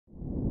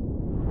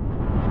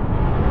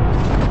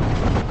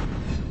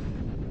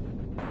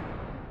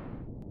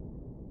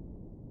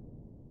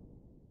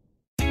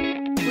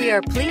We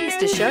are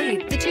pleased to show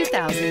you the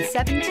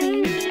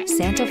 2017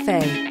 Santa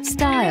Fe.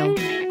 Style,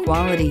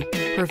 quality,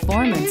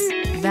 performance,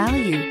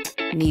 value.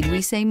 Need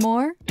we say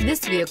more? This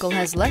vehicle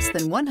has less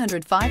than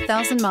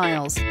 105,000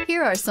 miles.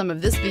 Here are some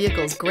of this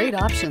vehicle's great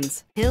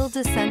options: hill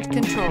descent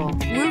control,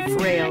 roof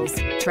rails,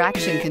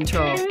 traction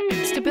control,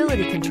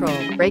 stability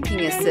control,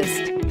 braking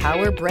assist,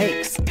 power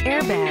brakes,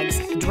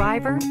 airbags,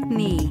 driver,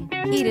 knee,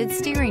 heated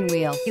steering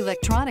wheel,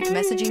 electronic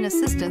messaging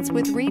assistance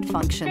with read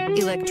function,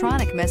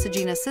 electronic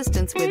messaging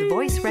assistance with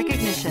voice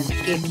recognition.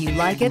 If you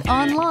like it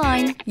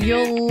online,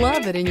 you'll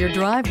love it in your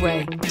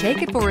driveway.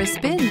 Take it for a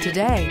spin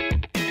today.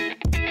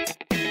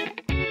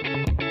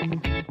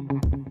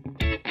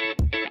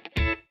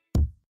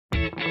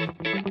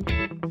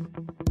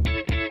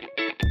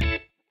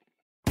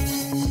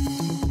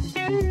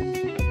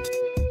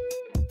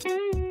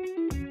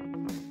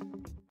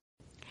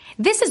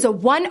 This is a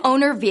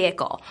one-owner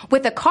vehicle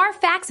with a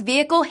CarFax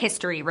Vehicle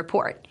History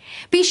Report.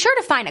 Be sure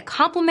to find a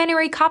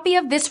complimentary copy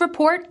of this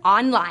report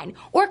online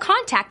or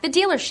contact the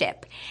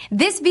dealership.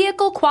 This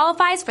vehicle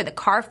qualifies for the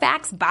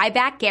CarFax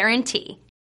Buyback Guarantee.